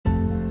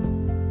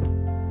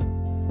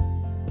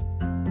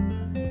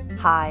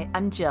Hi,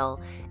 I'm Jill,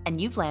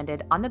 and you've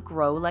landed on the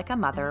Grow Like a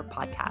Mother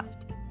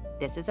podcast.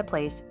 This is a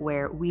place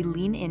where we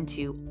lean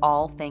into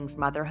all things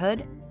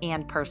motherhood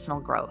and personal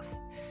growth.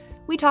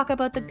 We talk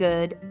about the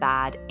good,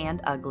 bad,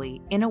 and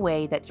ugly in a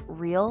way that's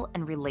real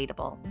and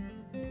relatable.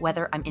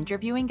 Whether I'm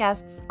interviewing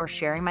guests or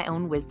sharing my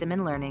own wisdom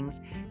and learnings,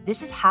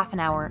 this is half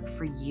an hour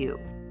for you.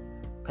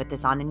 Put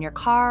this on in your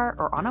car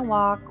or on a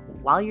walk,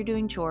 while you're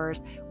doing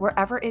chores,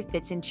 wherever it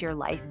fits into your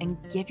life, and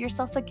give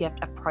yourself the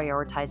gift of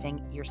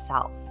prioritizing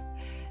yourself.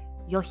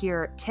 You'll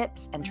hear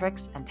tips and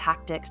tricks and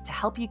tactics to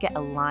help you get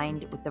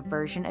aligned with the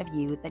version of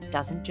you that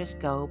doesn't just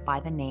go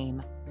by the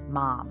name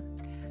mom.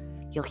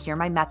 You'll hear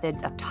my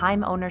methods of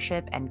time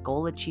ownership and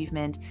goal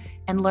achievement,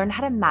 and learn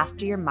how to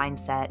master your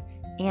mindset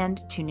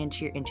and tune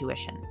into your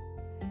intuition.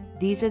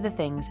 These are the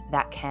things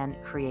that can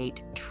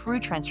create true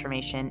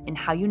transformation in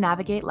how you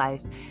navigate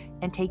life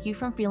and take you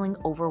from feeling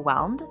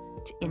overwhelmed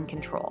to in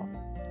control.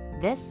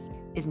 This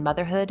is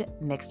motherhood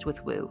mixed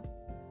with woo.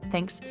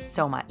 Thanks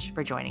so much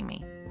for joining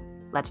me.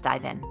 Let's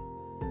dive in.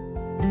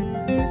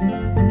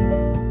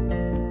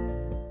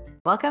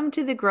 Welcome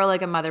to the Grow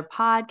Like a Mother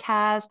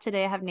podcast.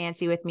 Today I have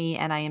Nancy with me,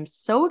 and I am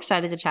so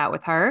excited to chat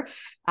with her.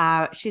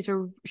 She's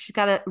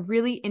got a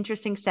really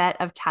interesting set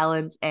of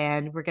talents,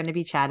 and we're going to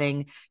be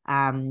chatting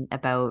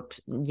about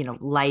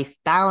life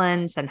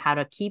balance and how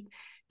to keep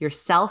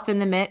yourself in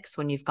the mix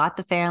when you've got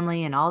the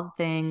family and all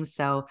the things.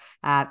 So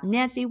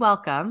Nancy,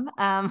 welcome.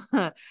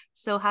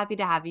 So happy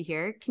to have you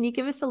here. Can you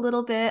give us a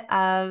little bit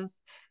of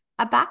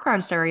a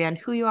background story on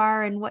who you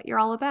are and what you're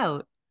all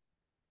about?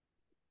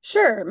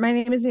 Sure. My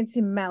name is Nancy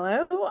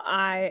Mello.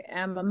 I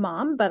am a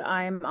mom, but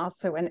I'm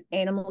also an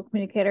animal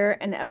communicator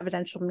and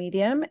evidential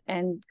medium.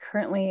 And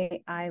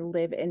currently I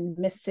live in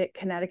Mystic,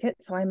 Connecticut.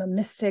 So I'm a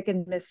mystic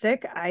and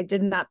mystic. I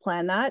did not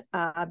plan that.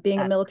 Being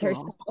That's a military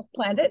cool. spouse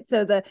planned it.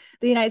 So the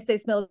United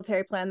States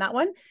military planned that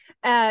one.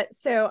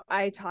 So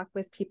I talk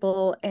with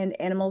people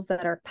and animals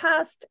that are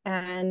past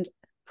and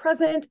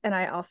present, and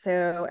I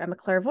also am a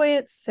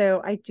clairvoyant.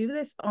 So I do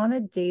this on a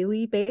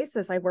daily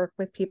basis. I work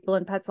with people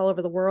and pets all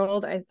over the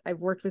world. I've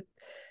worked with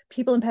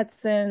people and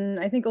pets in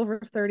I think over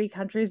 30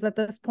 countries at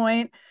this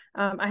point.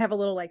 I have a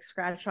little like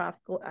scratch off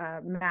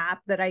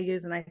map that I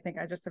use, and I think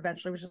I just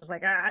eventually was just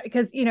like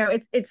because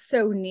it's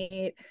so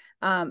neat.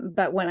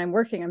 But when I'm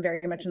working, I'm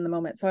very much in the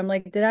moment. So I'm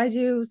like, did I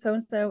do so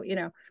and so?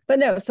 But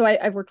no. So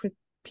I've worked with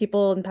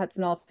people and pets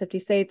in all 50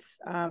 states.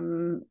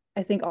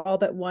 I think all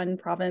but one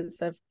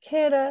province of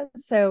Canada.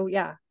 So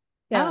yeah.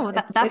 Oh,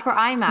 that's where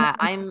I'm at.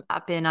 I'm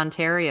up in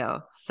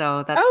Ontario.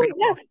 So that's Oh pretty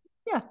cool.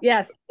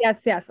 yes. Yeah.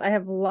 Yes. I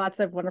have lots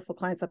of wonderful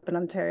clients up in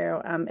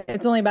Ontario.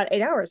 It's only about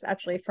 8 hours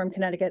actually from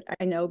Connecticut.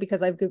 I know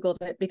because I've Googled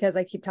it because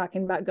I keep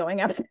talking about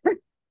going up there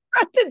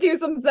to do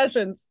some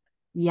sessions.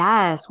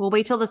 Yes. We'll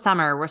wait till the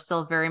summer. We're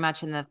still very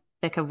much in the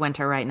thick of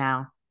winter right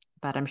now,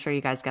 but I'm sure you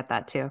guys get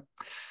that too.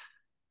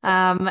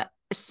 Um,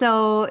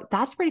 so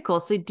that's pretty cool.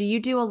 So do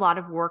you do a lot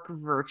of work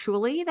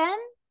virtually then?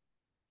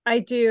 I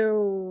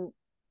do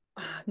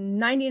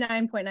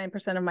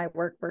 99.9% of my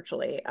work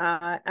virtually.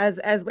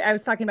 As I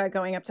was talking about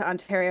going up to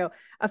Ontario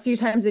a few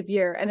times a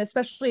year, and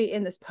especially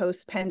in this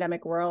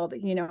post-pandemic world,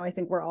 I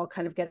think we're all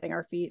kind of getting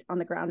our feet on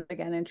the ground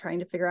again and trying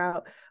to figure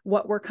out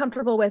what we're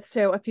comfortable with.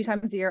 So a few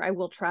times a year, I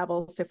will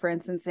travel. So for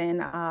instance, in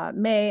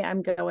May,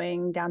 I'm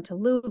going down to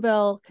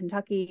Louisville,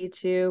 Kentucky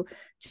to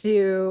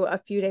do a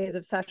few days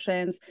of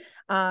sessions.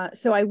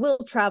 So I will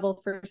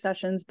travel for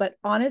sessions, but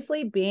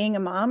honestly, being a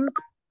mom,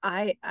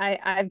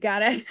 I've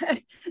got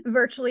it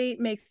virtually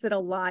makes it a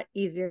lot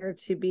easier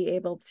to be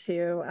able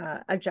to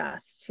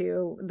adjust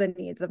to the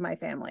needs of my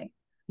family.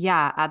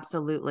 Yeah,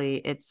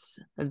 absolutely.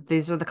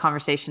 These are the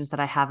conversations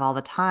that I have all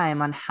the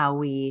time on how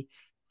we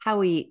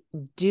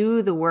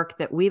do the work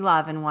that we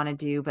love and want to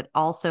do, but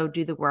also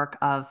do the work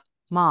of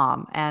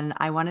mom. And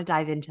I want to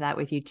dive into that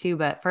with you too.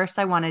 But first,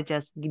 I want to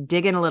just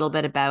dig in a little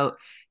bit about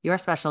your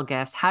special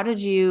gifts. How did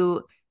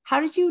you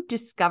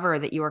discover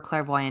that you were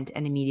clairvoyant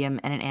and a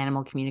medium and an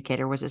animal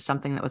communicator? Was it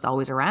something that was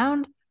always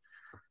around?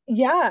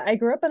 Yeah, I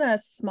grew up in a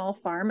small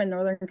farm in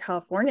Northern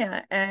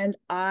California, and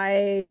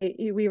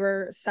we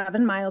were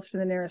 7 miles from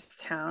the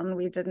nearest town.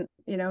 We didn't,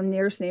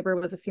 nearest neighbor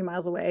was a few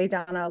miles away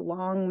down a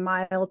long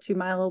 2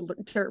 mile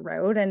dirt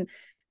road.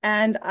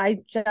 And I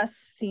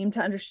just seemed to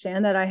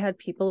understand that I had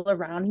people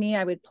around me.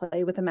 I would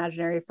play with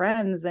imaginary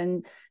friends,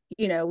 and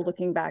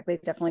looking back, they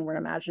definitely weren't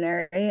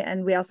imaginary.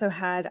 And we also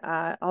had,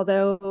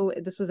 although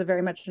this was a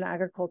very much an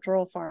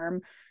agricultural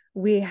farm,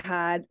 we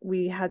had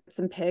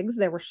some pigs.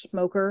 They were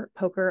Smoker,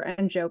 Poker,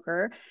 and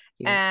Joker.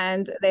 Cute.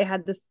 And they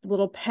had this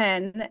little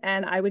pen,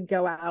 and I would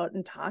go out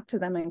and talk to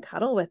them and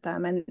cuddle with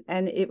them.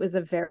 And it was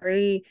a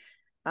very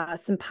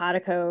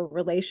simpatico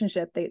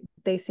relationship.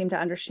 They seemed to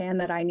understand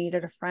that I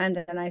needed a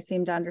friend, and I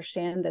seemed to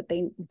understand that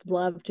they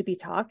loved to be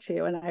talked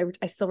to. And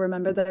I still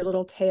remember their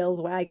little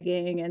tails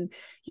wagging, and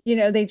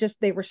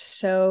they were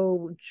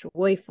so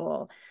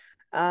joyful.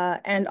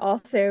 And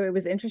also it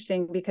was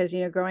interesting because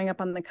growing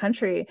up on the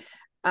country,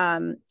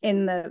 in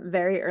the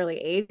very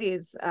early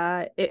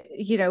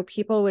 80s,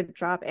 people would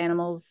drop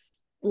animals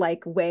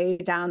like way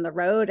down the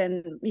road.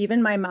 And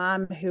even my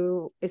mom,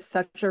 who is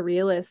such a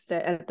realist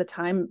at the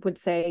time, would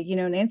say, you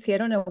know, Nancy, I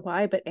don't know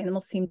why, but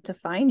animals seem to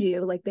find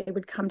you. Like they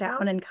would come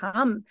down and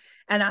come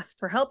and ask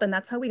for help. And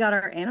that's how we got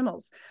our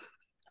animals.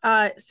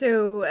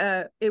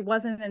 So it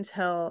wasn't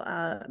until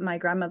my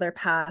grandmother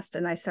passed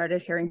and I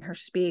started hearing her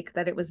speak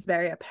that it was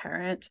very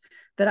apparent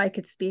that I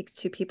could speak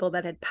to people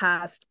that had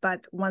passed.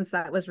 But once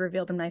that was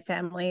revealed in my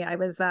family, I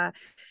was,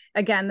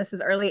 again, this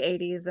is early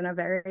 80s in a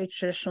very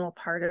traditional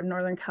part of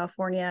Northern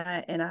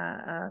California.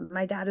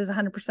 My dad is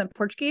 100%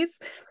 Portuguese.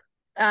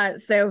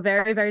 So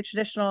very, very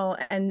traditional,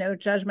 and no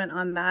judgment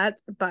on that,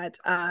 but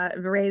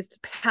raised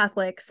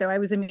Catholic. So I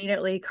was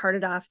immediately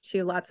carted off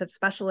to lots of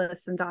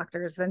specialists and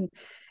doctors.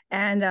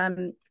 And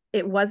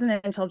it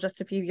wasn't until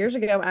just a few years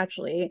ago,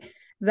 actually,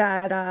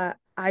 that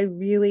I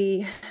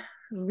really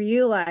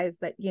realized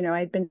that, you know,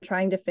 I'd been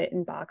trying to fit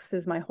in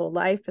boxes my whole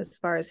life as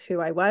far as who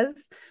I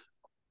was.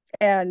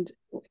 And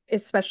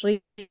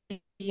especially,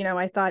 you know,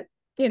 I thought,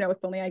 you know, if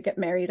only I get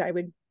married, I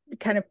would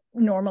kind of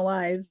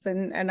normalize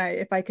and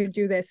if I could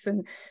do this.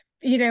 And,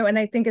 you know, and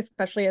I think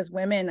especially as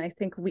women, I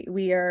think we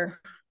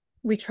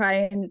try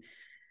and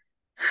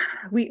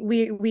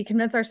we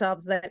convince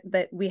ourselves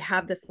that we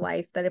have this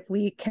life, that if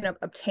we can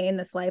obtain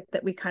this life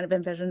that we kind of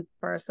envision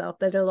for ourselves,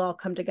 that it'll all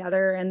come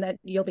together and that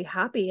you'll be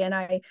happy. And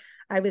I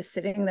was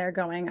sitting there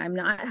going, I'm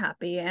not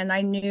happy. And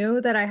I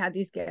knew that I had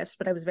these gifts,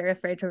 but I was very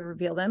afraid to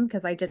reveal them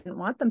because I didn't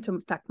want them to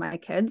affect my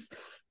kids.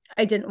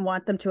 I didn't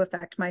want them to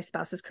affect my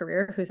spouse's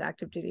career, who's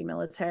active duty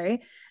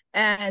military.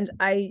 And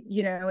I,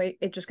 you know,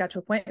 it just got to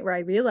a point where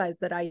I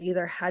realized that I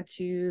either had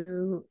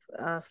to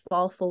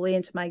fall fully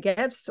into my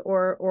gifts,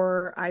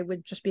 or I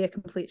would just be a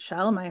complete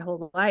shell my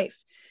whole life.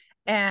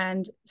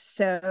 And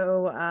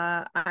so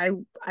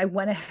I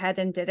went ahead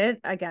and did it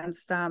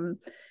against in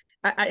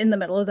the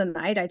middle of the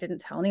night. I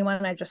didn't tell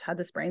anyone. I just had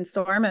this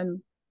brainstorm,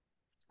 and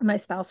my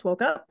spouse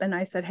woke up and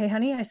I said, hey,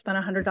 honey, I spent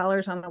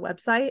 $100 on the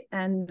website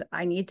and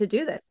I need to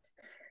do this.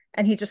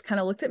 And he just kind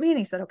of looked at me and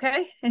he said,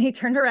 okay. And he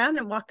turned around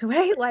and walked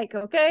away like,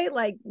 okay,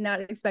 like not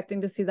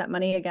expecting to see that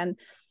money again.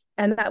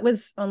 And that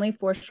was only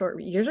 4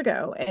 short years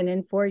ago. And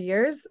in 4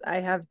 years, I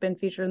have been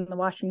featured in the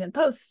Washington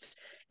Post,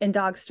 in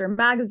Dogster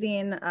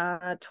magazine,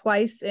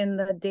 twice in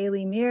the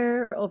Daily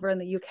Mirror over in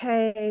the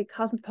UK,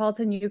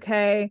 Cosmopolitan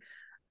UK.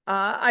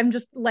 I'm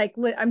just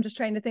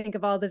trying to think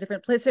of all the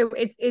different places. So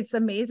it's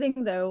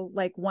amazing though,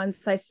 like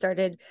once I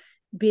started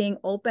being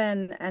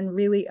open and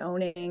really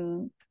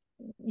owning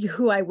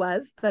who I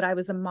was, that I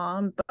was a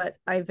mom, but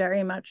I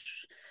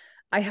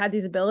had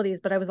these abilities,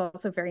 but I was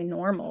also very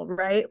normal,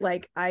 right?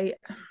 Like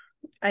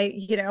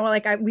you know,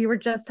 like we were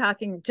just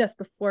talking just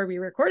before we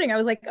were recording. I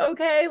was like,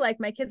 okay, like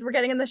my kids were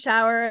getting in the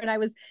shower and I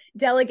was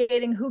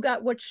delegating who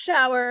got which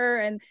shower.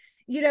 And,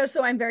 you know,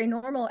 so I'm very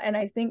normal. And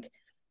I think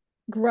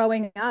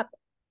growing up,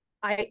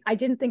 I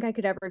didn't think I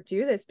could ever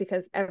do this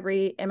because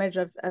every image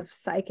of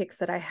psychics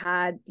that I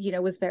had, you know,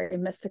 was very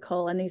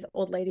mystical, and these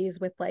old ladies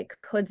with like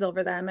hoods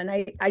over them. And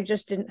I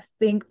just didn't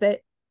think that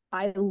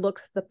I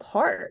looked the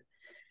part.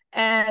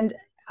 And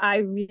I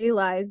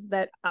realized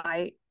that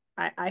I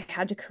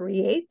had to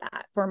create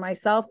that for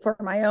myself, for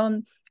my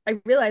own.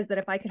 I realized that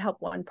if I could help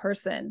one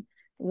person,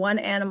 one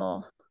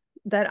animal,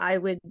 that I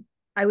would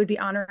be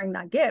honoring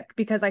that gift,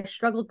 because I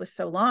struggled with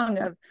so long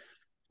of,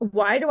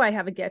 why do I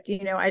have a gift?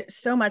 You know,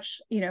 so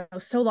much, you know,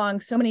 so long,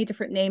 so many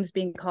different names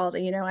being called.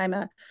 You know, I'm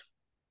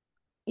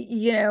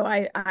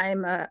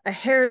a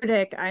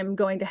heretic. I'm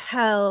going to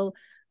hell.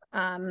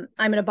 I'm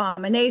an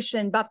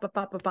abomination.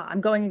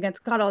 I'm going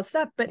against God, all this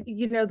stuff. But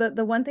you know,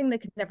 the one thing that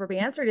could never be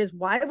answered is,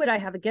 why would I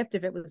have a gift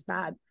if it was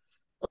bad?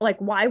 Like,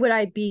 why would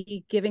I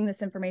be giving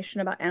this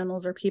information about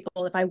animals or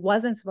people if I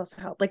wasn't supposed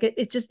to help? Like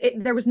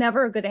there was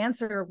never a good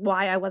answer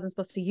why I wasn't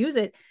supposed to use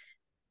it.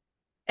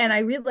 And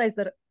I realized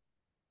that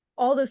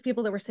all those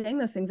people that were saying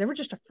those things, they were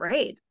just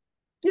afraid.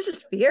 It's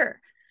just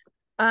fear.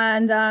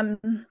 And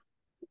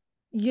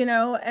you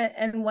know,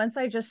 and once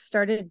I just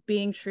started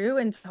being true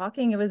and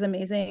talking, it was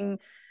amazing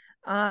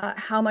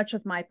how much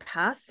of my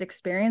past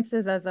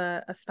experiences as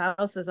a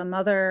spouse, as a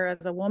mother,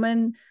 as a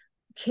woman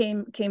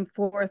came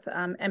forth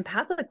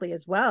empathically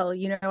as well.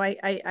 You know,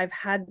 I've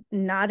had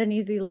not an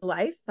easy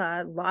life.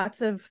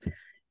 Lots of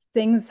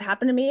things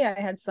happen to me. I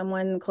had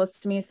someone close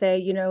to me say,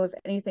 you know, if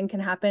anything can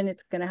happen,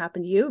 it's going to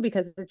happen to you,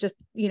 because it just,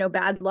 you know,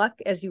 bad luck,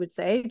 as you would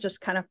say,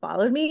 just kind of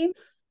followed me,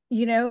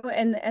 you know,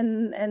 and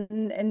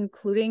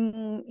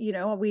including, you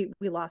know, we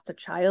lost a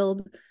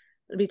child.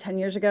 It'll be 10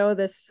 years ago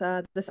this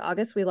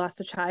August. We lost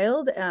a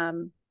child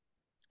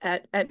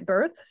at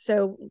birth.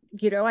 So,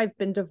 you know, I've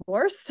been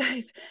divorced.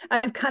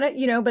 I've kind of,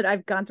 you know, but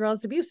I've gone through all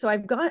this abuse. So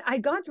I've gone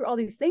through all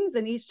these things,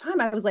 and each time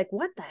I was like,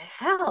 what the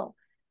hell?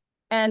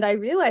 And I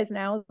realize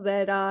now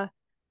that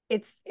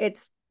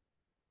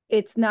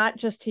it's not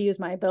just to use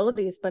my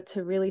abilities, but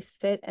to really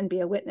sit and be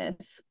a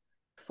witness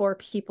for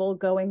people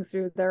going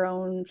through their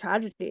own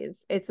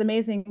tragedies. It's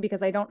amazing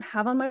because I don't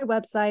have on my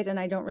website, and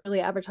I don't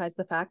really advertise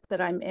the fact that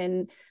I'm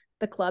in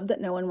the club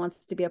that no one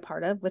wants to be a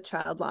part of with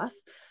child loss.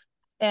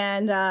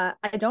 And I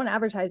don't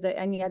advertise it,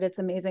 and yet it's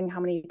amazing how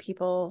many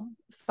people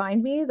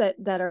find me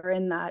that are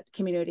in that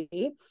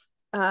community.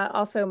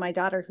 Also, my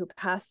daughter who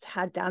passed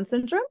had Down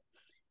syndrome,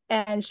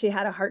 and she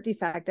had a heart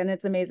defect, and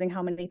it's amazing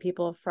how many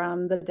people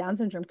from the Down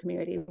syndrome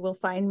community will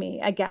find me,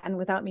 again,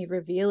 without me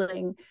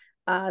revealing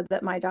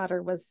that my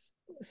daughter was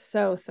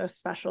so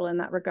special in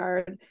that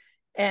regard.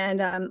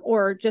 And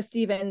or just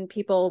even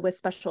people with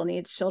special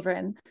needs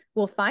children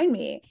will find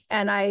me,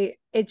 and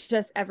it's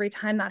just every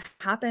time that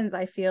happens,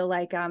 I feel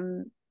like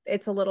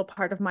it's a little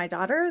part of my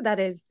daughter that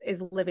is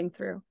living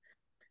through,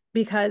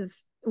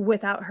 because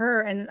without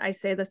her, and I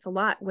say this a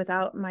lot,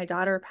 without my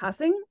daughter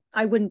passing,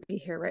 I wouldn't be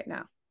here right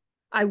now.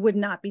 I would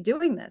not be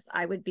doing this.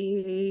 I would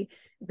be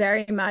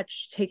very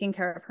much taking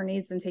care of her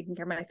needs and taking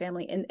care of my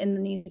family in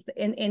the needs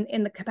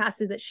in the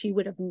capacity that she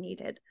would have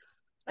needed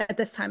at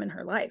this time in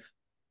her life.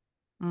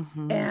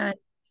 Mm-hmm. And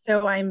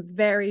so I'm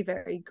very,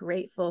 very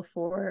grateful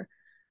for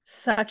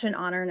such an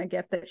honor and a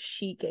gift that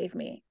she gave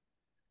me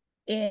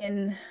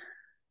in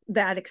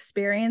that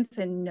experience,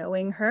 and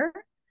knowing her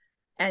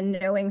and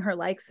knowing her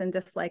likes and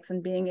dislikes,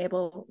 and being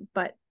able,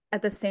 but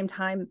at the same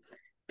time,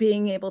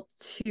 being able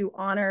to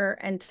honor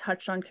and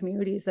touch on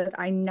communities that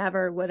I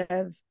never would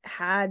have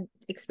had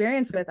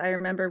experience with. I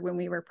remember when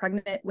we were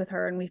pregnant with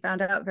her, and we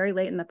found out very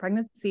late in the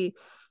pregnancy,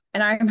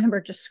 and I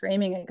remember just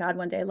screaming at God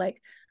one day,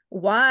 like,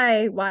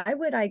 why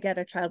would I get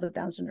a child with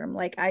Down syndrome?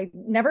 Like, I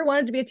never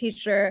wanted to be a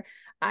teacher.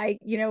 I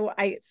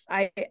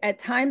at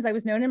times, I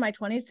was known in my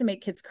 20s to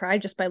make kids cry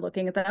just by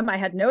looking at them. I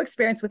had no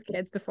experience with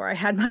kids before I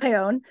had my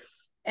own.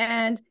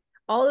 And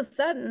all of a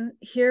sudden,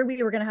 here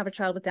we were going to have a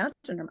child with Down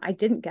syndrome. I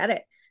didn't get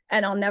it.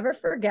 And I'll never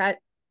forget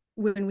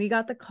when I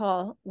got the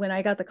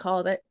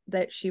call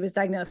that she was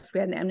diagnosed. We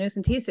had an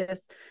amniocentesis.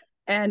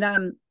 And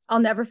I'll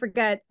never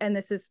forget, and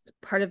this is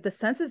part of the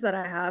senses that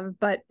I have,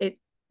 but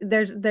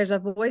there's a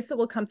voice that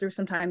will come through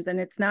sometimes, and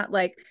it's not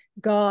like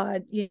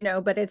God,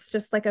 but it's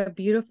just like a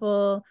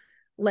beautiful,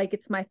 like,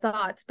 it's my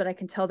thoughts, but I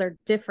can tell they're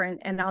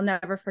different. And I'll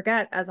never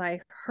forget, as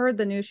I heard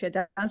the news she had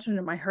Down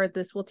syndrome, I heard,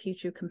 this will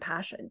teach you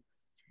compassion.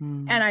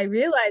 And I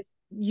realized,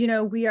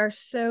 we are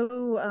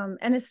so,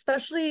 and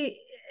especially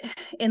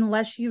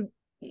unless a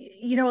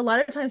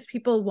lot of times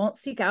people won't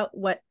seek out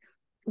what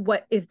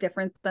is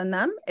different than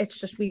them. It's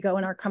just, we go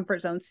in our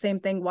comfort zone. Same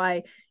thing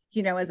why,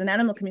 as an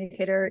animal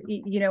communicator,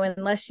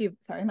 unless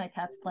sorry, my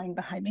cat's playing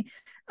behind me.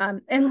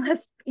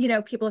 Unless,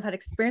 people have had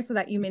experience with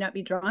that, you may not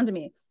be drawn to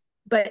me.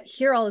 But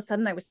here, all of a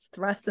sudden, I was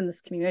thrust in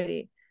this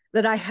community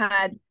that I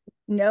had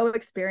no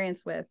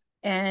experience with.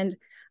 And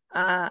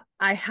I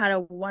had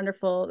a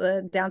wonderful,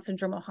 the Down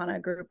syndrome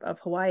Ohana group of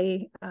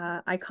Hawaii.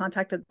 I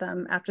contacted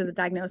them after the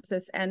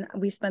diagnosis, and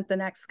we spent the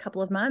next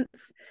couple of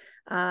months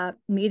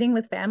meeting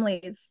with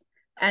families,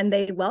 and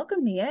they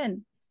welcomed me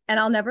in. And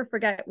I'll never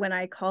forget when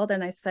I called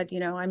and I said,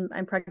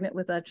 I'm pregnant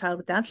with a child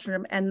with Down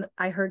syndrome, and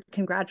I heard,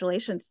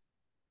 congratulations.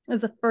 It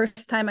was the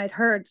first time I'd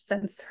heard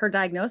since her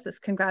diagnosis,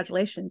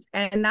 congratulations.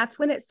 And that's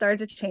when it started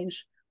to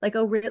change. Like,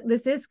 oh,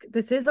 this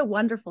is a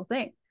wonderful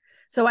thing.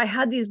 So I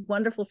had these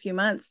wonderful few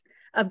months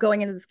of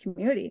going into this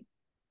community,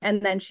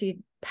 and then she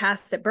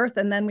passed at birth.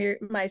 And then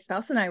my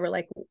spouse and I were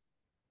like,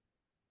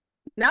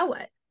 now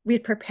what?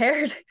 We'd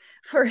prepared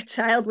for a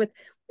child with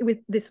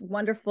this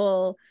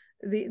wonderful,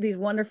 these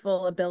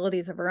wonderful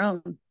abilities of her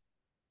own.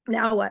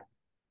 Now what?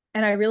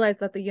 And I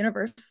realized that the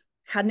universe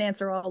had an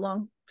answer all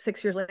along.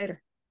 6 years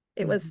later,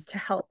 it was to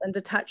help and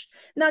to touch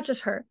not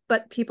just her,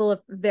 but people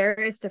of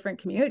various different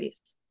communities.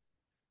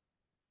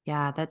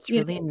 Yeah, that's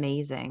really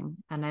amazing.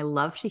 And I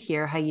love to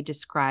hear how you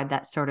describe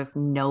that sort of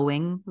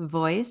knowing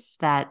voice.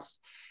 That's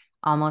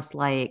almost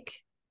like,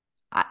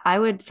 I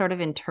would sort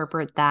of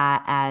interpret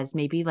that as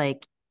maybe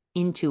like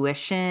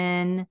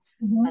intuition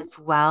as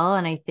well.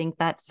 And I think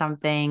that's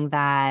something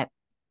that,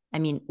 I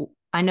mean,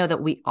 I know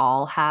that we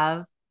all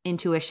have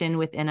intuition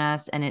within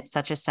us, and it's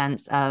such a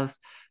sense of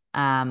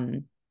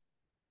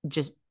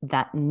just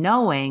that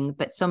knowing,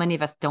 but so many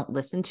of us don't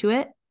listen to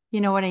it.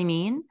 You know what I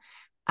mean?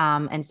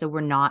 And so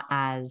we're not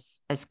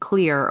as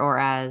clear or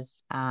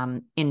as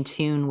in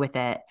tune with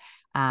it.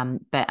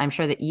 But I'm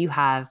sure that you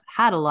have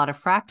had a lot of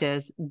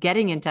practice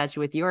getting in touch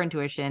with your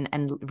intuition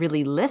and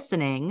really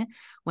listening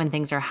when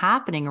things are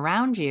happening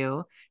around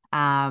you,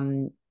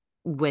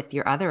 with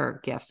your other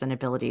gifts and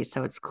abilities.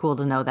 So it's cool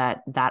to know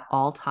that that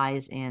all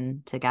ties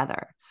in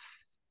together.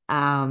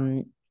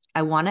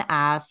 I want to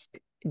ask,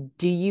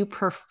 do you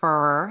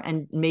prefer,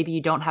 and maybe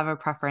you don't have a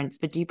preference,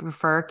 but do you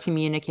prefer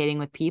communicating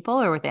with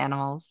people or with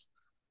animals?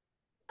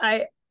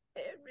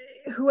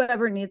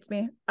 Whoever needs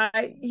me.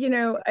 I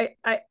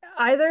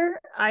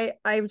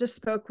just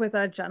spoke with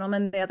a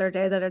gentleman the other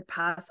day that had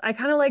passed. I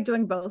kind of like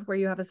doing both, where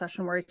you have a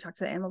session where you talk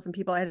to the animals and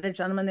people. I had a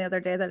gentleman the other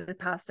day that had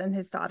passed, and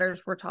his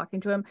daughters were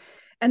talking to him,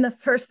 and the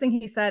first thing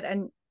he said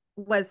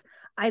was,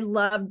 I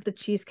loved the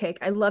cheesecake.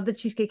 I love the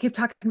cheesecake. He kept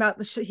talking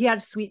about he had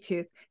a sweet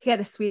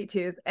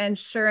tooth. And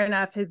sure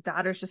enough, his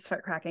daughters just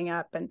start cracking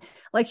up. And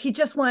like, he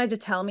just wanted to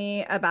tell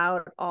me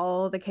about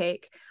all the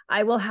cake.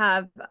 I will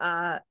have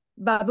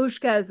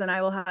babushkas and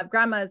I will have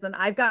grandmas. And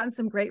I've gotten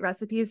some great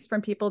recipes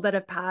from people that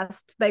have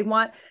passed. They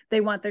want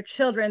their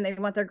children, they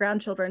want their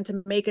grandchildren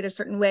to make it a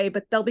certain way,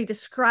 but they'll be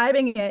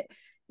describing it,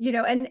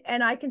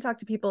 and I can talk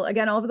to people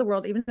again all over the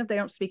world, even if they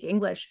don't speak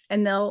English,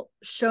 and they'll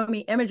show me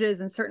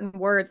images and certain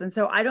words. And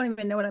so I don't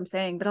even know what I'm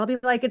saying, but I'll be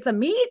like, it's a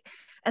meat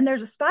and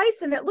there's a spice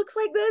and it looks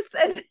like this.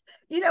 And,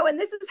 and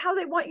this is how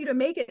they want you to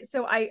make it.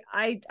 So I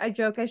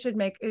joke, I should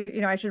make,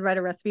 I should write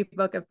a recipe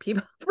book of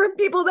people from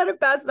people that have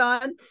passed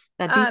on.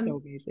 That'd be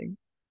so amazing.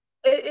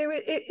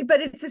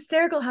 But it's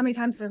hysterical how many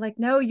times they're like,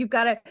 no, you've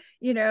got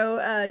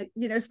to,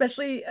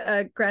 especially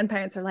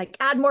grandparents are like,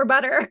 add more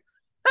butter.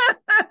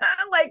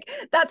 Like,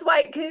 that's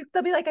why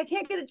they'll be like, I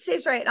can't get it to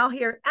taste right. And I'll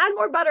hear, add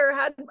more butter,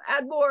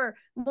 add more.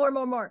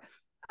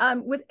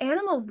 With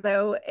animals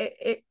though,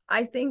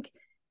 I think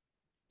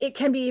it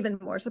can be even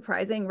more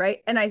surprising, right?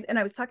 And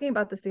I was talking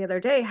about this the other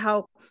day,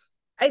 how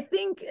I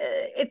think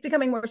it's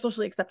becoming more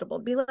socially acceptable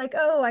to be like,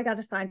 oh, I got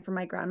a sign from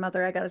my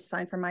grandmother, I got a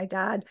sign from my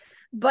dad.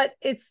 But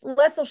it's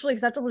less socially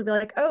acceptable to be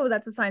like, oh,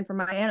 that's a sign from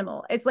my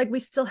animal. It's like we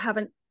still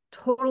haven't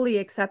totally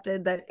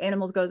accepted that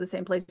animals go to the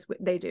same place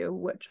they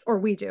do,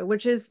 we do,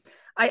 which is,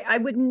 I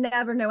would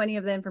never know any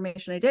of the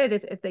information I did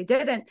if they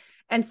didn't.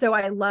 And so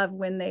I love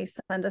when they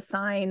send a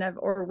sign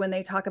or when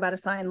they talk about a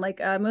sign, like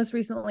most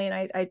recently,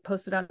 and I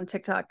posted on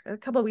TikTok a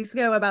couple of weeks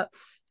ago about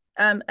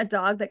a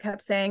dog that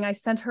kept saying, I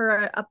sent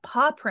her a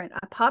paw print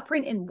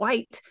in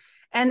white.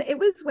 And it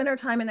was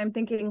wintertime, and I'm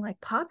thinking like,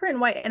 paw print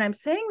in white. And I'm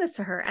saying this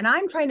to her and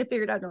I'm trying to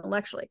figure it out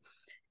intellectually.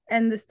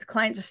 And this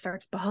client just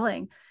starts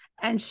bawling.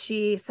 And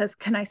she says,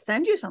 can I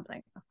send you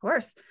something? Of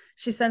course.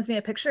 She sends me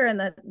a picture. And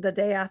the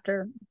day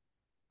after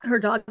her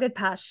dog had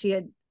passed, she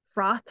had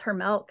frothed her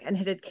milk and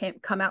it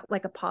had come out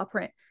like a paw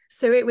print.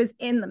 So it was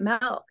in the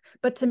milk.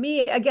 But to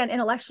me, again,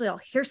 intellectually, I'll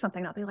hear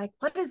something. I'll be like,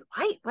 what is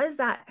white? What is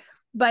that?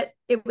 But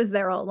it was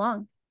there all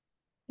along.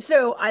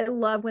 So I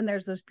love when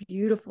there's those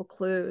beautiful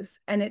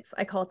clues, and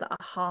I call it the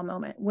aha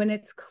moment, when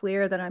it's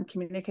clear that I'm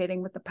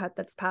communicating with the pet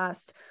that's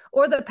passed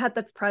or the pet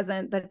that's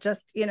present that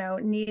just,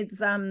 needs,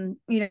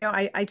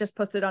 I just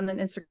posted on an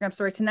Instagram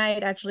story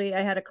tonight. Actually,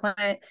 I had a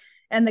client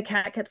and the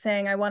cat kept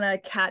saying, I want a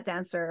cat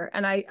dancer.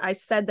 And I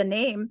said the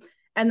name,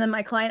 and then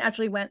my client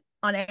actually went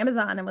on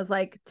Amazon and was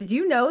like, did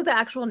you know the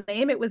actual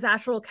name? It was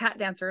actual cat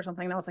dancer or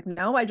something. And I was like,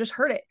 no, I just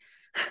heard it.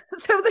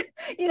 So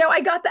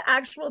I got the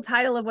actual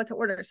title of what to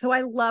order. So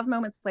I love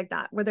moments like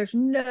that where there's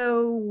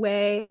no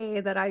way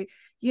that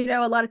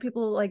a lot of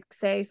people like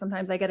say,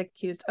 sometimes I get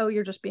accused, oh,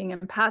 you're just being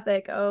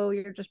empathic, oh,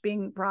 you're just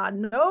being broad.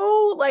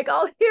 No, like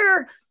I'll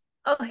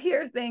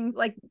hear things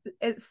like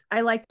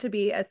I like to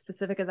be as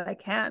specific as I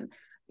can,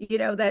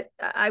 that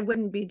I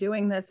wouldn't be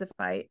doing this if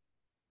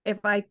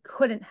I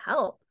couldn't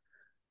help.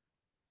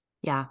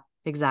 Yeah,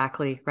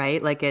 exactly.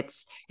 Right. Like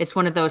it's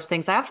one of those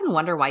things. I often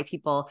wonder why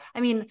people, I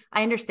mean,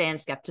 I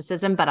understand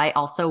skepticism, but I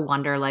also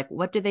wonder, like,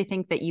 what do they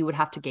think that you would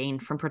have to gain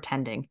from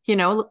pretending?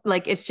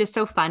 Like it's just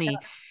so funny.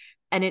 Yeah.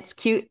 And it's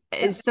cute.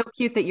 It's so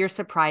cute that you're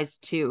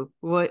surprised too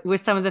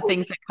with some of the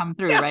things that come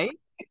through, yeah. right?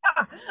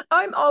 Yeah.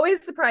 I'm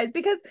always surprised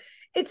because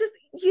it's just,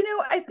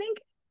 I think,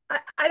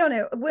 I don't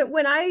know,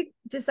 when I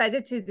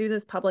decided to do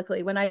this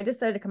publicly, when I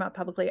decided to come out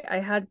publicly, I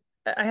had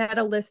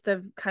a list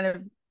of kind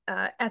of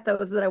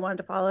ethos that I wanted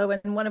to follow.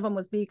 And one of them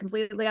was be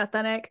completely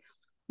authentic,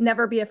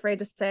 never be afraid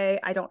to say,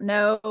 I don't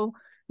know,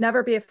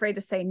 never be afraid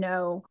to say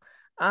no.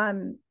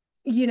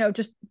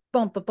 Just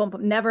bump,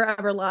 never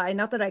ever lie.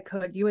 Not that I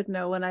could, you would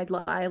know when I'd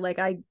lie. Like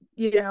I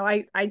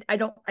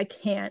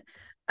can't.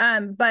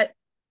 But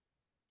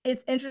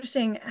it's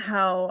interesting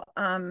how,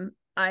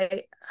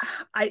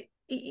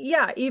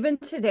 even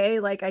today,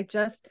 like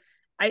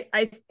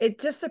it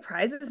just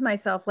surprises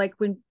myself. Like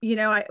when,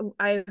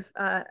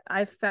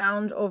 I've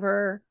found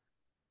over,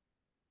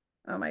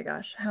 oh my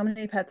gosh, how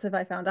many pets have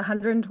I found?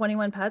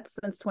 121 pets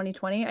since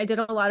 2020. I did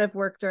a lot of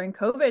work during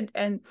COVID,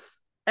 and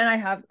I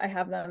have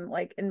them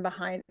like in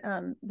behind,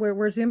 where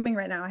we're zooming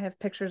right now. I have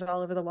pictures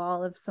all over the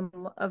wall of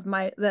some of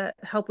the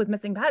help with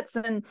missing pets.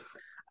 And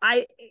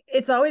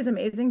it's always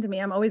amazing to me.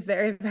 I'm always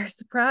very, very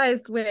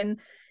surprised when,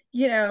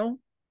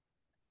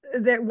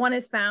 that one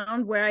is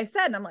found where I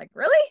said, and I'm like,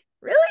 really?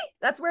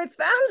 That's where it's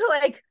found?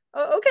 Like,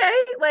 oh, okay.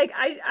 Like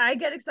I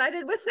get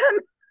excited with them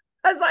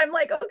as I'm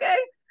like, okay,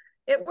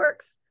 it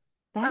works.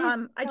 That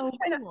is so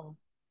cool.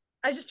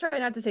 I just try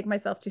not to take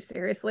myself too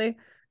seriously.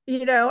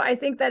 I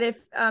think that if,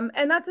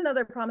 and that's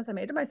another promise I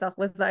made to myself,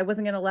 was I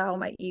wasn't going to allow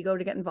my ego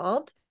to get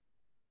involved.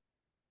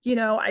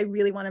 I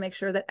really want to make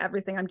sure that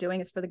everything I'm doing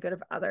is for the good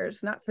of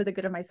others, not for the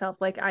good of myself.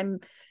 Like I'm,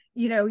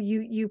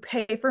 you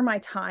pay for my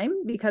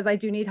time because I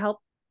do need help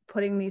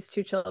putting these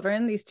two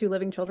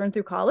living children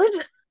through college.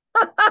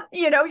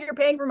 You're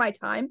paying for my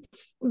time,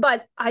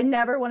 but I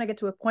never want to get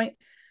to a point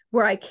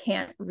where I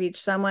can't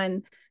reach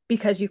someone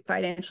because you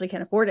financially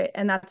can't afford it.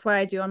 And that's why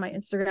I do on my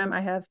Instagram,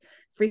 I have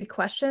free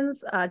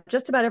questions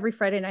just about every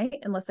Friday night,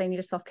 unless I need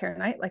a self-care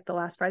night like the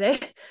last Friday,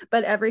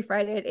 but every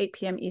Friday at 8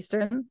 p.m.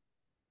 Eastern.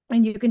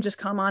 And you can just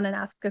come on and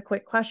ask a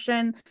quick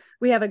question.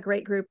 We have a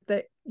great group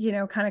that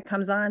kind of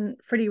comes on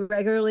pretty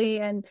regularly.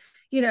 And,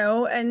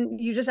 and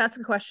you just ask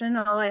a question.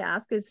 All I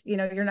ask is,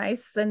 you're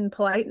nice and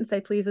polite and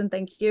say please and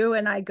thank you.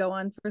 And I go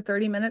on for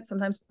 30 minutes,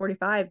 sometimes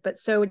 45. But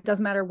so it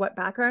doesn't matter what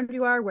background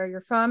you are, where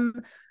you're from.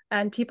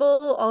 And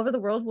people all over the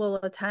world will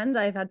attend.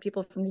 I've had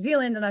people from New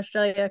Zealand and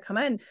Australia come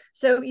in.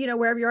 So,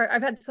 wherever you are,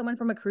 I've had someone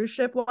from a cruise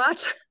ship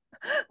watch,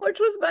 which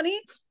was funny.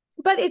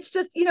 But it's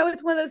just,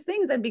 it's one of those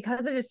things. And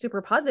because it is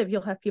super positive,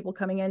 you'll have people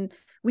coming in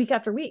week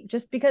after week,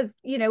 just because,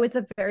 it's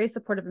a very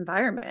supportive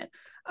environment.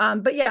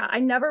 But yeah, I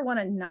never want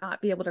to not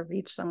be able to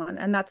reach someone.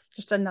 And that's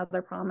just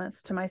another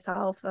promise to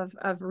myself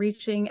of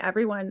reaching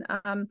everyone.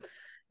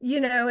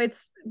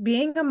 It's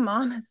being a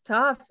mom is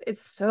tough.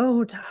 It's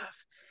so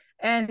tough.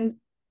 And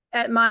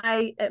at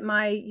my,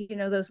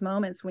 those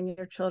moments when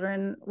your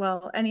children,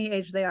 well, any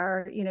age they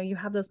are, you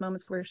have those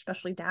moments where you're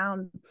especially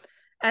down.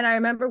 And I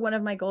remember one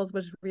of my goals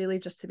was really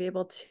just to be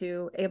able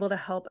to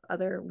help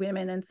other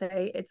women and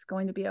say, it's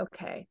going to be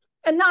okay.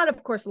 And not,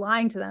 of course,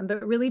 lying to them,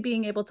 but really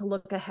being able to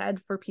look ahead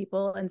for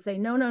people and say,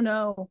 no, no,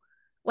 no.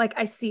 Like,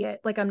 I see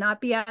it. Like, I'm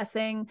not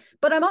BSing,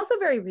 but I'm also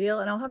very real.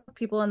 And I'll have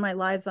people in my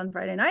lives on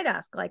Friday night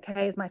ask, like,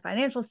 hey, is my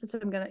financial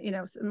system going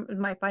to,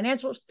 my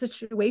financial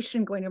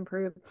situation going to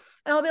improve?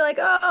 And I'll be like,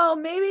 oh,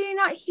 maybe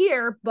not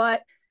here,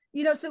 but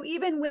so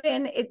even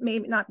when it may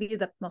not be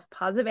the most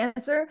positive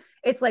answer,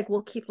 it's like,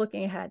 we'll keep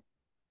looking ahead.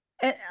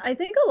 And I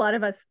think a lot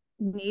of us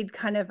need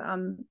kind of,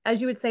 as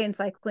you would say in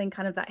cycling,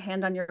 kind of that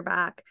hand on your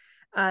back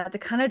to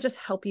kind of just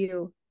help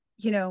you,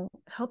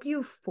 help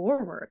you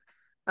forward.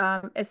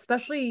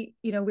 Especially,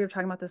 we were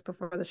talking about this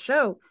before the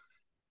show,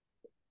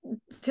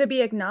 to be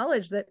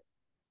acknowledged that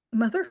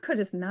motherhood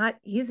is not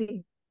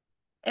easy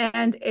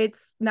and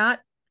it's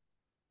not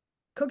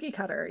cookie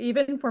cutter,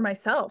 even for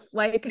myself.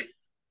 Like,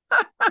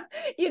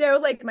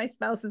 like my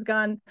spouse is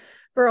gone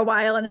for a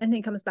while and then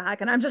he comes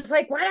back and I'm just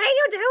like, what are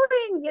you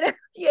doing?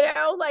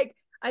 Like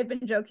I've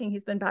been joking,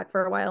 he's been back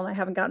for a while and I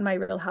haven't gotten my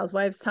Real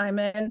Housewives time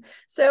in.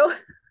 So,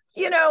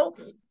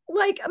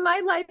 like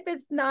my life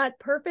is not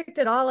perfect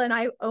at all. And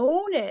I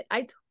own it.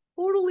 I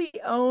totally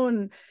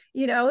own,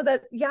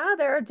 that, yeah,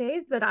 there are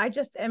days that I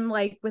just am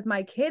like with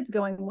my kids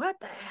going, what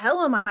the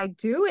hell am I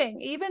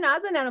doing? Even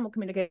as an animal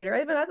communicator,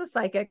 even as a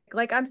psychic,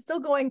 like I'm still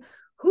going,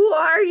 who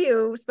are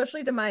you?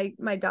 Especially to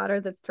my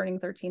daughter that's turning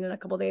 13 in a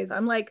couple of days.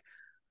 I'm like,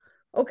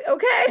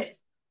 okay.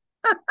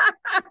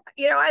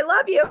 I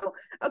love you.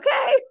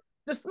 Okay.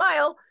 Just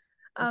smile.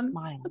 It's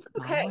Smile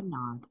okay. and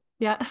nod.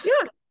 Yeah.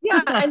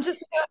 Yeah. And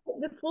just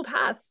this will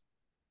pass.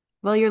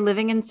 Well, you're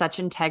living in such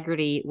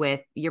integrity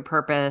with your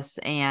purpose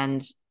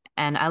and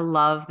I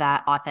love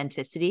that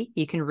authenticity.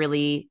 You can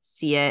really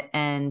see it.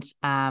 And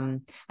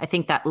I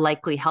think that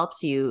likely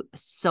helps you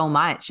so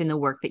much in the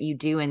work that you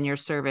do in your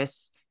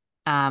service.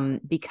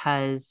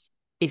 Because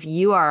if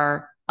you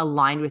are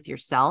aligned with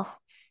yourself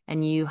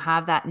and you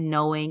have that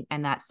knowing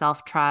and that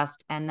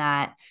self-trust and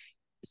that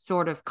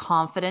sort of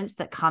confidence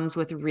that comes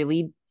with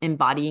really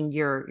embodying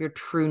your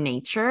true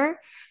nature,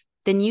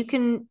 then you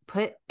can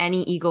put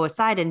any ego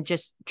aside and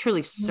just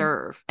truly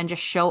serve and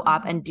just show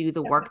up and do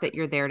the work that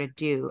you're there to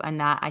do. And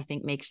that I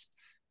think makes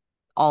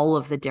all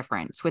of the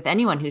difference with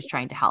anyone who's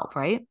trying to help,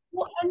 right?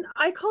 Well, and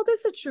I call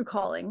this a true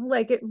calling.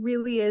 Like it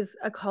really is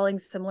a calling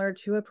similar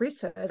to a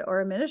priesthood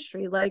or a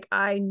ministry. Like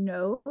I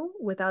know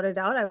without a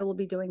doubt I will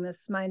be doing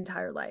this my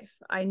entire life.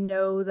 I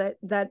know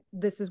that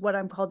this is what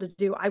I'm called to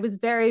do. I was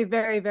very,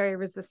 very, very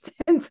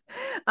resistant.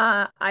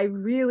 I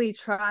really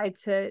tried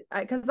to,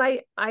 because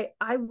I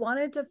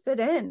wanted to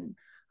fit in.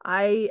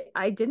 I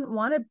didn't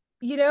want to,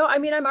 I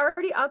mean, I'm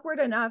already awkward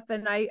enough,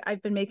 and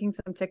I've been making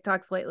some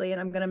TikToks lately,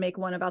 and I'm going to make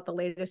one about the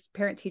latest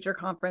parent teacher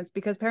conference,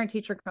 because parent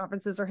teacher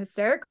conferences are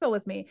hysterical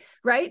with me,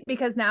 right?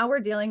 Because now we're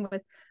dealing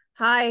with,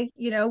 hi,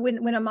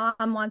 when a mom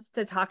wants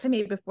to talk to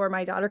me before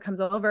my daughter comes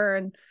over,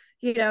 and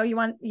you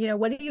want,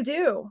 what do you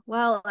do?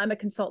 Well, I'm a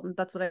consultant.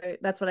 That's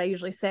what I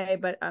usually say.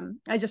 But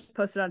I just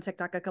posted on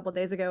TikTok a couple of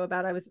days ago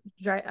about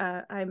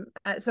I'm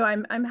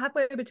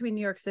halfway between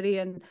New York City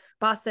and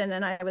Boston,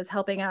 and I was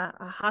helping a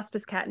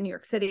hospice cat in New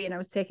York City, and I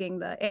was taking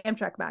the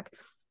Amtrak back.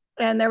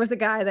 And there was a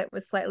guy that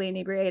was slightly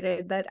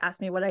inebriated that asked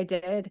me what I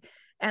did.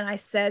 And I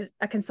said,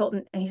 a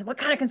consultant. And he said, what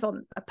kind of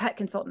consultant? A pet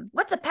consultant.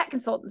 What's a pet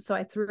consultant? So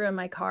I threw in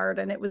my card,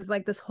 and it was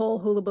like this whole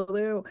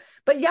hullabaloo.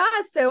 But yeah,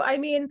 so I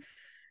mean,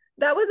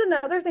 that was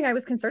another thing I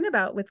was concerned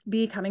about with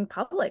becoming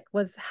public,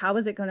 was how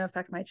is it going to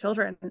affect my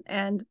children?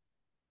 And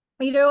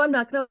I'm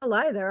not going to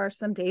lie, there are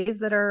some days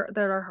that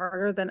are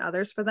harder than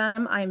others for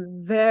them.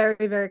 I'm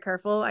very, very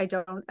careful. I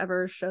don't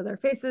ever show their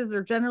faces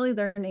or generally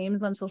their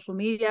names on social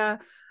media.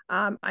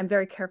 I'm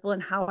very careful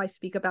in how I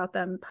speak about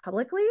them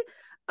publicly.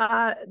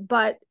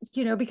 But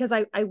because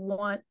I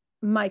want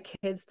my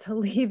kids to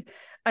leave,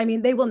 I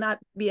mean, they will not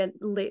be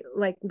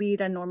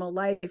lead a normal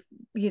life,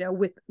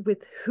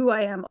 with who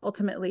I am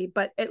ultimately,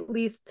 but at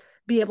least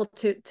be able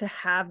to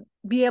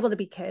be able to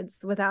be kids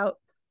without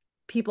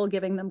people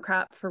giving them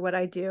crap for what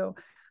I do.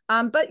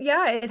 But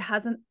yeah, it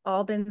hasn't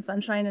all been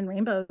sunshine and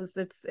rainbows.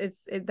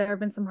 There have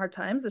been some hard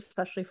times,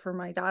 especially for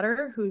my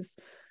daughter, who's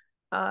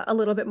a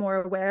little bit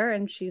more aware,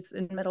 and she's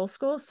in middle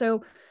school.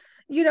 So,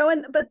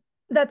 but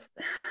that's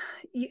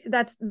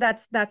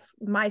that's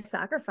my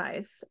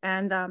sacrifice.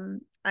 And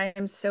I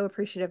am so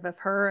appreciative of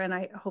her, and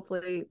I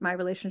hopefully my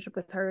relationship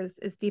with her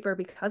is deeper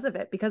because of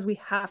it, because we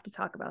have to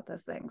talk about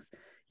those things.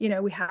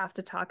 We have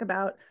to talk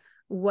about,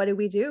 what do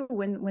we do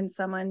when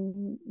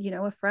someone,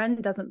 a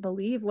friend doesn't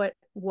believe what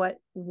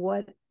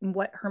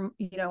her,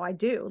 I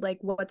do, like,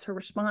 what's her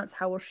response?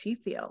 How will she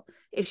feel?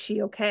 Is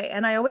she okay?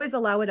 And I always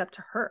allow it up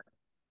to her.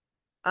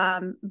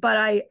 But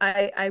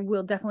I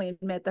will definitely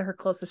admit that her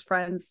closest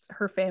friends,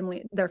 her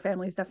family, their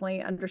families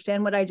definitely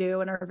understand what I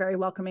do and are very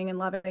welcoming and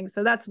loving.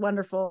 So that's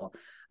wonderful.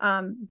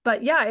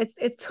 But yeah,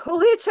 it's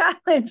totally a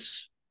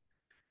challenge.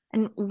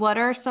 And what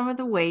are some of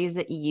the ways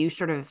that you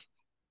sort of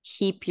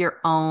keep your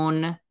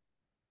own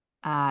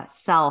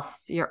self,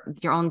 your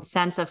own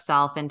sense of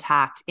self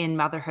intact in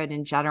motherhood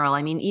in general?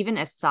 I mean, even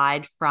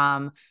aside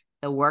from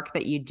the work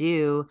that you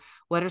do,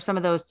 what are some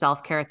of those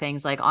self-care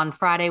things? Like on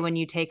Friday when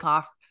you take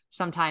off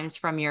sometimes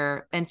from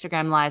your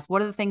Instagram lives,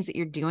 what are the things that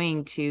you're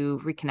doing to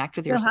reconnect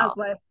with Real yourself?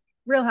 Housewives,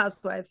 Real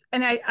Housewives.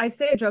 And I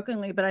say it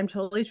jokingly, but I'm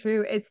totally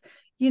true. It's,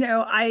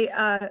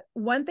 I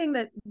one thing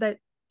that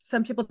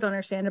some people don't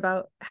understand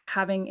about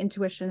having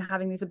intuition,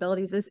 having these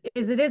abilities is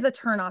it is a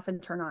turn off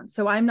and turn on.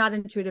 So I'm not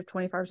intuitive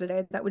 24 hours a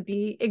day. That would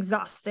be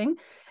exhausting.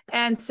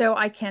 And so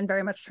I can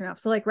very much turn off.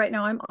 So like right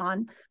now I'm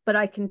on, but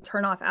I can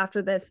turn off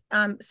after this.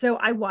 So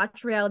I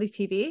watch reality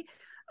TV.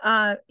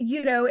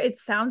 It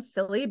sounds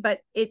silly, but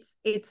it's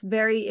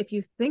very, if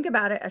you think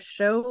about it, a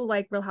show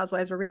like Real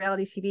Housewives or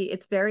reality TV,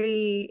 it's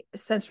very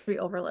sensory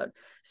overload.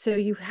 So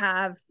you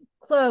have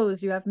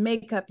clothes, you have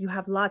makeup, you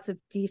have lots of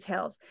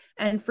details.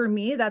 And for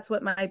me, that's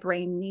what my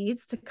brain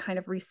needs to kind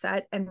of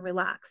reset and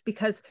relax,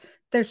 because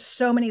there's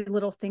so many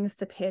little things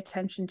to pay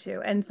attention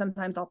to. And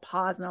sometimes I'll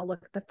pause and I'll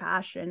look at the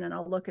fashion and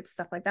I'll look at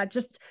stuff like that,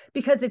 just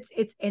because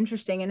it's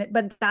interesting.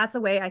 But that's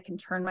a way I can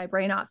turn my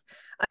brain off.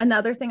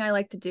 Another thing I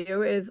like to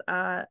do is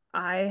I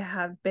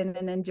have been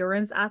an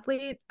endurance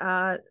athlete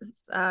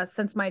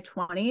since my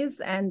 20s,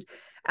 and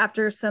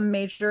after some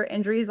major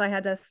injuries, I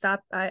had to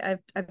stop. I've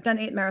done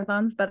 8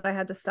 marathons, but I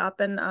had to stop.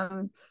 And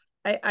I'm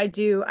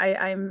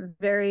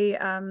very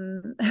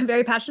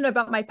very passionate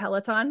about my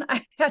Peloton.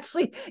 I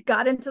actually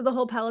got into the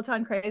whole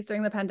Peloton craze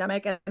during the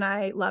pandemic, and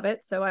I love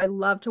it. So I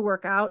love to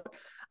work out.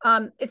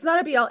 It's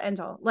not a be all end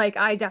all. Like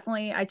I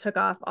took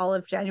off all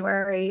of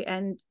January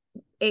and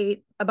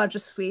ate a bunch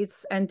of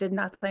sweets and did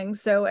nothing.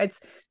 So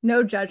it's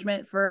no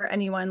judgment for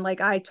anyone. Like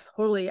I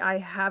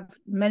have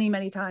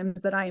many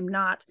times that I am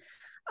not.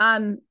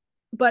 Um,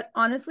 but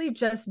honestly,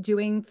 just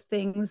doing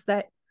things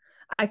that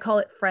I call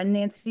it friend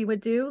Nancy would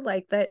do,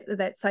 like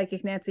that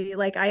psychic Nancy.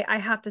 Like I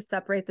have to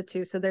separate the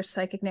two. So there's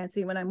psychic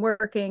Nancy when I'm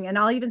working, and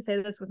I'll even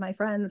say this with my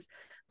friends,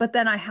 but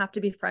then I have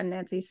to be friend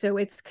Nancy. So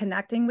it's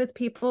connecting with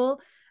people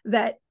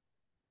that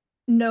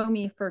know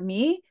me for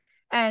me,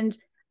 and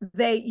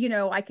they,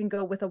 I can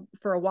go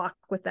for a walk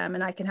with them,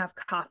 and I can have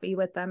coffee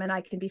with them, and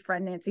I can be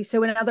friend Nancy.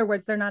 So in other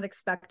words, they're not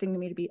expecting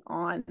me to be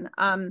on.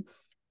 I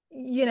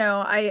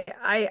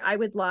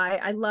would lie.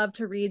 I love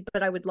to read,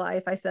 but I would lie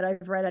if I said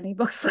I've read any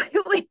books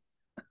lately.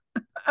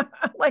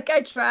 Like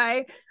I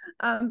try.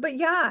 But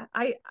yeah,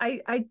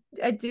 I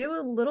do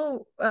a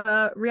little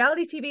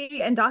reality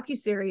TV and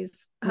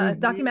docuseries, Mm-hmm.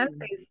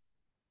 documentaries.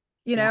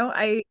 Yeah.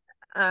 I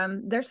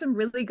there's some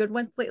really good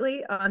ones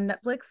lately on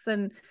Netflix,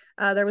 and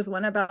there was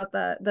one about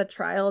the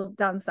trial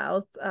down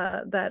south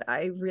that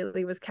I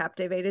really was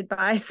captivated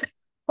by. So,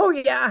 oh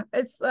yeah,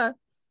 it's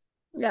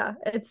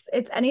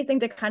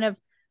anything to kind of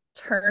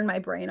turn my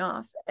brain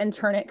off and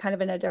turn it kind of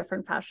in a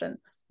different fashion.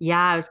 Yeah,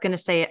 I was going to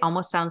say it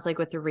almost sounds like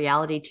with the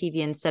reality TV,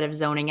 instead of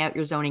zoning out,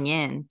 you're zoning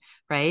in,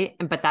 right?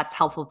 But that's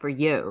helpful for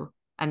you.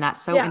 And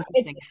that's so Yeah,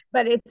 interesting.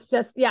 it's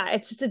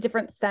just a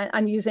different sense.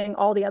 I'm using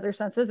all the other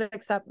senses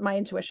except my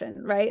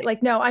intuition, right?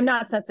 Like, no, I'm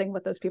not sensing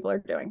what those people are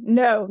doing.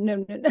 No,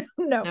 no, no, no,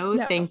 no, No,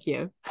 no, thank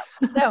you.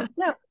 no.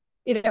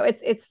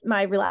 It's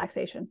my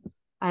relaxation.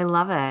 I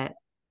love it.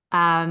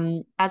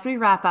 As we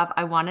wrap up,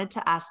 I wanted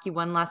to ask you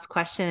one last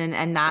question,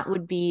 and that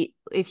would be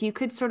if you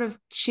could sort of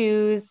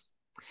choose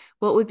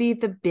what would be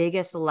the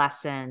biggest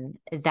lesson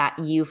that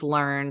you've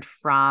learned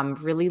from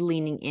really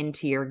leaning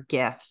into your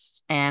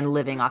gifts and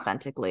living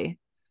authentically?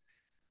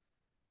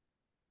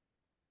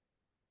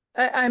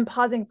 I'm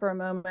pausing for a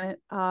moment.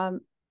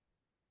 And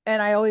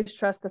I always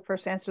trust the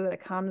first answer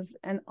that comes.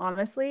 And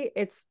honestly,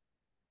 it's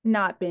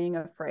not being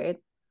afraid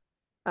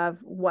of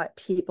what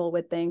people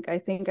would think. I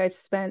think I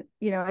spent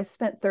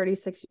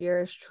 36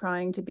 years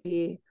trying to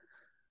be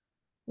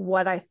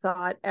what I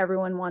thought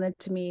everyone wanted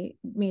me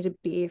to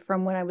be,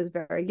 from when I was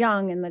very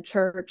young in the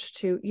church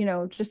to,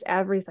 just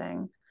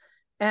everything.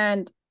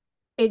 And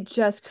it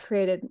just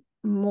created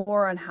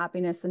more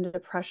unhappiness and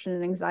depression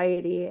and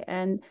anxiety.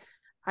 And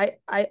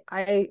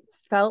I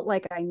felt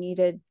like I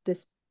needed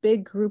this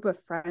big group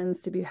of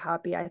friends to be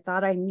happy. I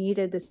thought I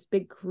needed this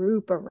big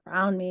group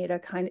around me to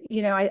kind of,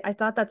 I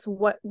thought that's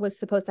what was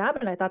supposed to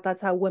happen. I thought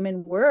that's how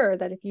women were,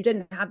 that if you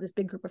didn't have this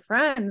big group of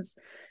friends,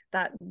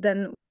 that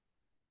then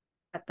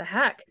what the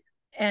heck.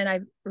 And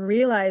I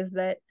realized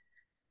that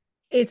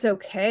it's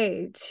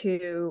okay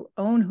to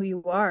own who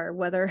you are,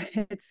 whether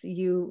it's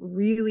you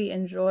really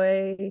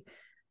enjoy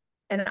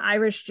an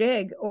Irish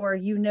jig or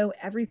you know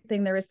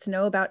everything there is to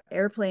know about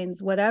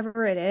airplanes,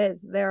 whatever it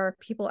is. There are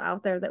people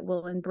out there that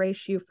will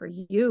embrace you for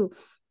you,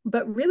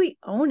 but really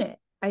own it.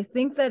 I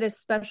think that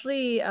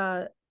especially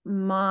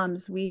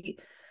moms, we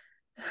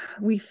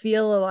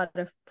feel a lot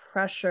of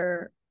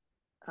pressure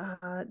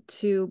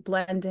to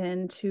blend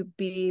in, to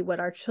be what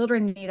our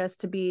children need us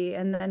to be.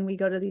 And then we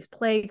go to these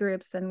play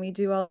groups and we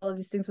do all of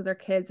these things with our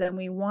kids, and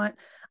we want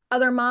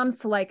other moms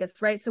to like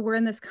us, right? So we're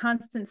in this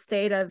constant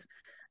state of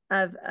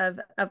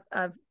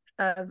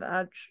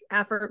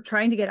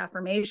trying to get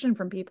affirmation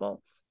from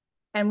people,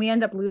 and we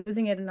end up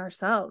losing it in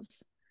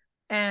ourselves.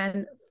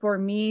 And for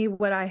me,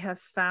 what I have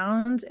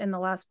found in the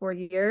last 4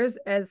 years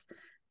is,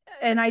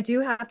 and I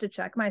do have to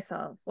check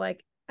myself,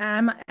 like,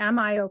 am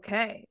I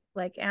okay?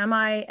 Like, am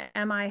I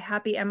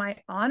happy? Am I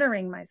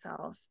honoring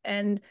myself?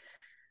 And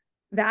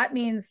that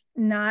means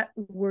not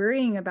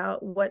worrying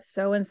about what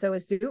so and so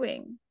is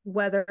doing,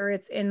 whether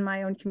it's in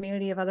my own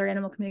community of other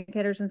animal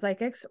communicators and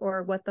psychics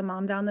or what the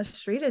mom down the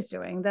street is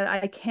doing, that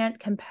I can't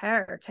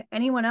compare to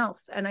anyone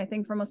else. And I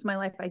think for most of my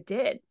life I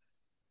did,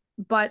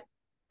 but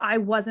I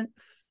wasn't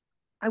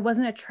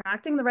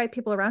attracting the right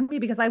people around me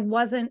because I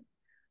was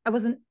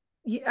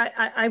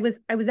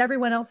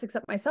everyone else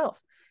except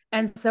myself.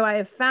 And so I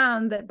have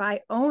found that by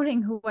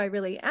owning who I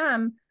really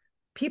am,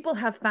 people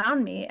have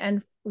found me,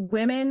 and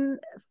women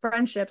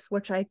friendships,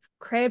 which I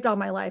craved all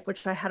my life,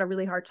 which I had a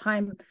really hard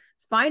time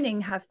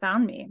finding, have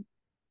found me.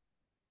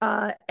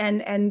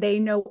 And they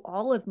know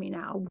all of me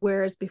now.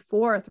 Whereas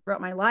before, throughout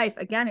my life,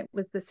 again, it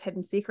was this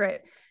hidden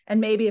secret. And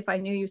maybe if I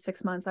knew you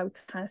 6 months, I would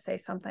kind of say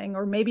something,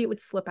 or maybe it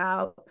would slip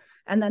out.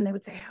 And then they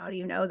would say, how do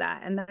you know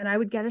that? And then I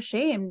would get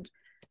ashamed.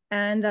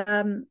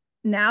 And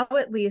now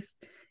at least,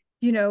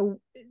 you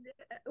know,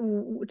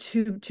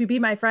 to be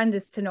my friend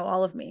is to know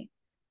all of me.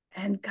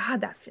 And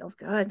God, that feels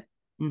good.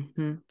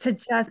 Mm-hmm. To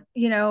just,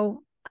 you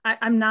know,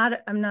 I'm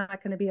not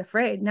going to be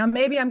afraid. Now,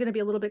 maybe I'm going to be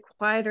a little bit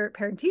quieter at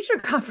parent teacher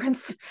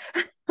conference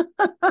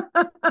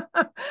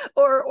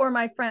or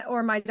my friend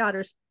or my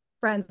daughter's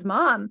friend's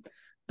mom,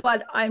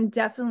 but I'm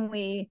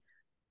definitely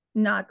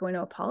not going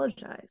to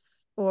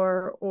apologize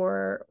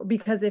or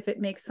because if it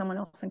makes someone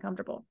else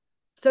uncomfortable.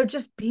 So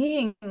just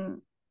being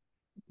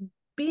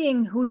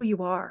who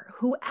you are,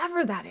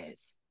 whoever that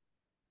is,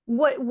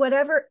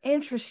 whatever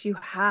interests you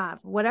have,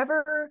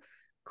 whatever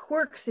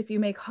quirks, if you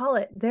may call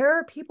it, there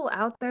are people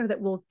out there that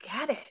will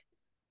get it,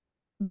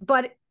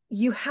 but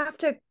you have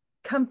to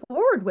come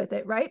forward with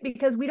it, right?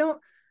 Because we don't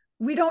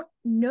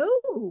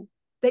know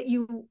that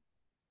you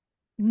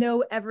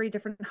know every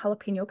different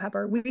jalapeno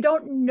pepper. We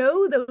don't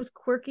know those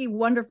quirky,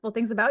 wonderful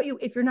things about you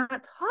if you're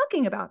not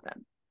talking about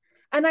them.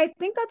 And I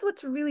think that's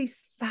what's really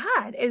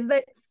sad, is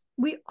that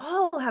we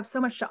all have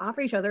so much to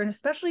offer each other, and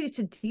especially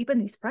to deepen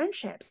these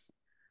friendships.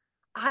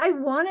 I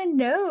want to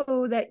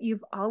know that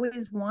you've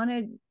always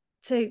wanted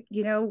to,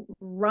 you know,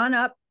 run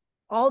up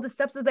all the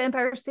steps of the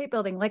Empire State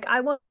Building. Like, I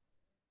want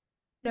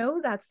to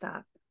know that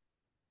stuff.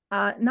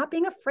 Not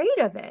being afraid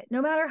of it,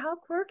 no matter how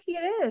quirky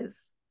it is.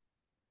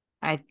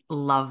 I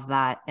love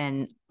that.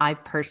 And I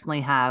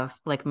personally have,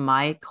 like,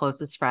 my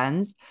closest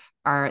friends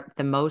are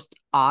the most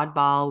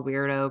oddball,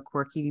 weirdo,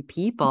 quirky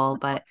people.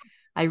 But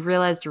I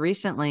realized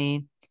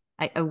recently,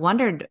 I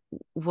wondered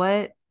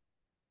what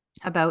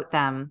about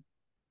them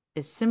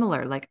is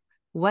similar. Like,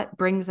 what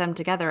brings them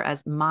together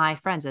as my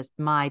friends, as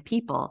my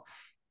people?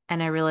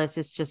 And I realized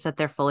it's just that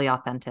they're fully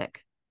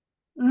authentic.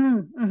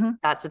 Mm-hmm.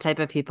 That's the type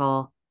of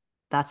people,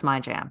 that's my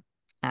jam.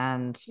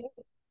 And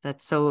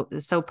that's so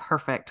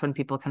perfect when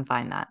people can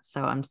find that.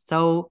 So I'm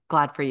so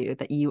glad for you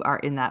that you are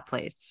in that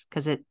place,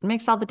 because it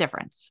makes all the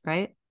difference,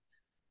 right?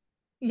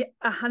 Yeah,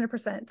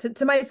 100%.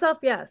 To myself,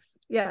 yes,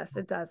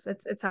 it does.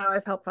 It's how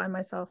I've helped find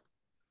myself.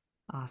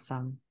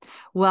 Awesome.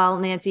 Well,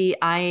 Nancy,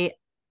 I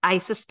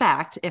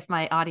suspect if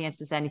my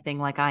audience is anything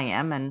like I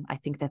am, and I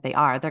think that they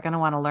are, they're going to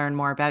want to learn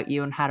more about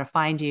you and how to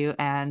find you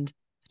and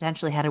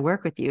potentially how to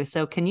work with you.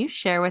 So can you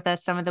share with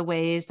us some of the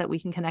ways that we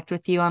can connect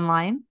with you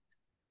online?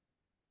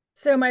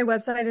 So my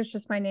website is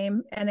just my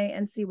name,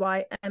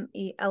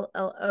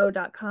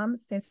 NancyMello.com,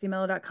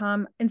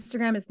 NancyMello.com.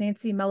 Instagram is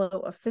Nancy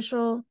Mello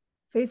Official.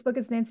 Facebook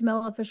is Nancy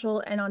Mello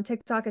Official. And on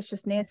TikTok, it's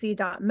just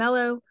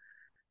Nancy.mello.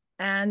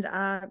 And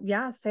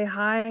yeah, say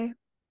hi.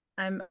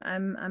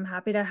 I'm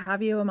happy to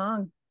have you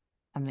among.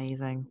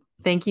 Amazing.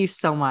 Thank you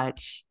so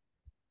much.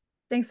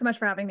 Thanks so much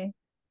for having me.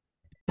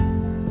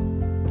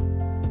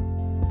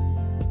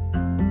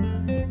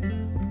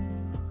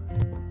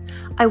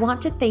 I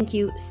want to thank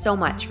you so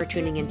much for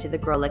tuning into the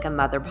Grow Like a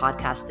Mother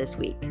podcast this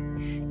week.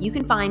 You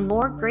can find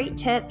more great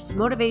tips,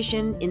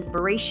 motivation,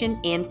 inspiration,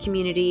 and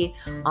community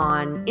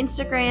on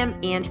Instagram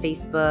and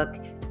Facebook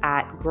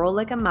at Grow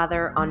Like a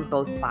Mother on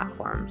both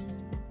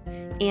platforms.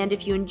 And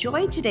if you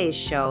enjoyed today's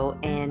show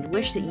and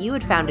wish that you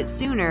had found it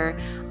sooner,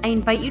 I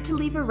invite you to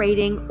leave a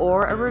rating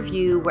or a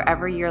review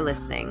wherever you're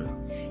listening.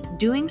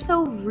 Doing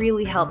so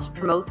really helps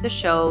promote the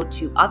show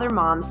to other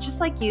moms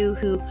just like you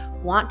who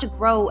want to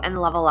grow and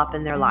level up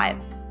in their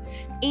lives.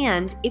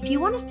 And if you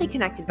want to stay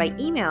connected by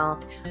email,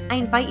 I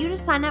invite you to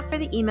sign up for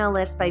the email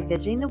list by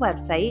visiting the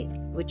website,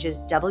 which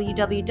is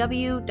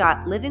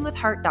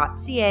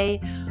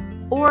www.livingwithheart.ca,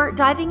 or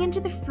diving into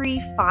the free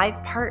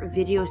 5-part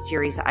video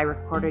series that I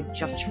recorded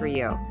just for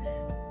you.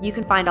 You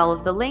can find all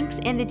of the links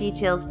and the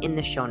details in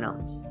the show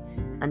notes.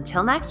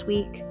 Until next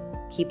week,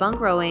 keep on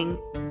growing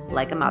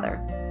like a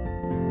mother.